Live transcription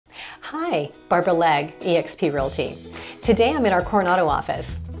Hi, Barbara Legg, eXp Realty. Today I'm in our Coronado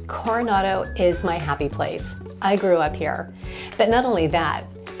office. Coronado is my happy place. I grew up here. But not only that,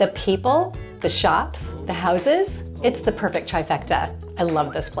 the people, the shops, the houses, it's the perfect trifecta. I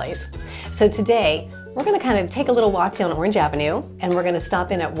love this place. So today, we're gonna kind of take a little walk down Orange Avenue, and we're gonna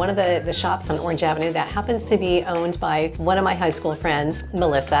stop in at one of the shops on Orange Avenue that happens to be owned by one of my high school friends,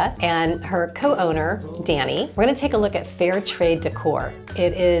 Melissa, and her co-owner, Danny. We're gonna take a look at Fair Trade Decor.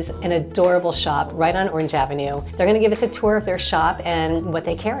 It is an adorable shop right on Orange Avenue. They're gonna give us a tour of their shop and what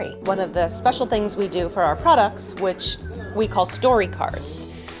they carry. One of the special things we do for our products, which we call story cards.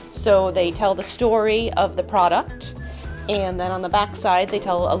 So they tell the story of the product, and then on the back side they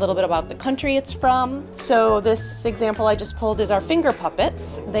tell a little bit about the country it's from. So this example I just pulled is our finger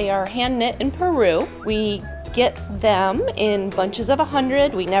puppets. They are hand knit in Peru. We get them in bunches of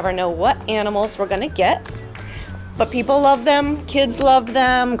 100. We never know what animals we're gonna get, but people love them, kids love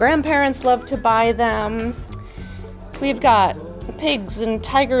them, grandparents love to buy them. We've got pigs and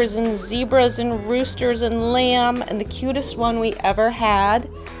tigers and zebras and roosters and lamb, and the cutest one we ever had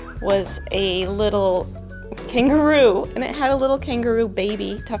was a little kangaroo, and it had a little kangaroo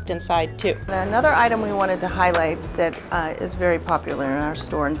baby tucked inside too. Another item we wanted to highlight that is very popular in our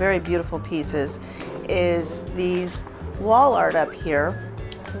store and very beautiful pieces is these wall art up here,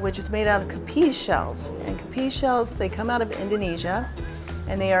 which is made out of capiz shells. And capiz shells, they come out of Indonesia,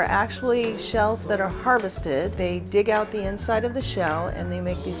 and they are actually shells that are harvested. They dig out the inside of the shell and they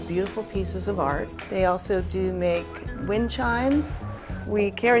make these beautiful pieces of art. They also do make wind chimes.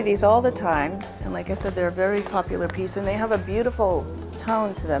 We carry these all the time, and like I said, they're a very popular piece, and they have a beautiful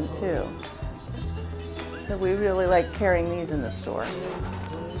tone to them too. So we really like carrying these in the store.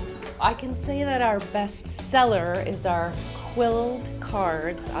 I can say that our best seller is our quilled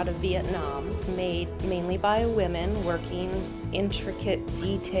cards out of Vietnam, made mainly by women working intricate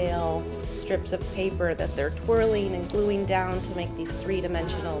detail strips of paper that they're twirling and gluing down to make these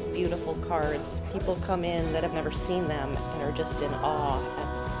three-dimensional beautiful cards. People come in that have never seen them and are just in awe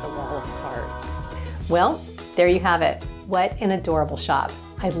at the wall of cards. Well, there you have it. What an adorable shop.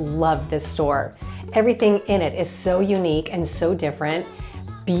 I love this store. Everything in it is so unique and so different.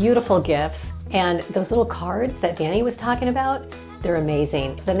 Beautiful gifts, and those little cards that Danny was talking about, they're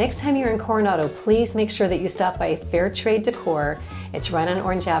amazing. The next time you're in Coronado, please make sure that you stop by Fair Trade Decor. It's right on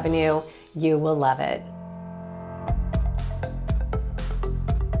Orange Avenue. You will love it.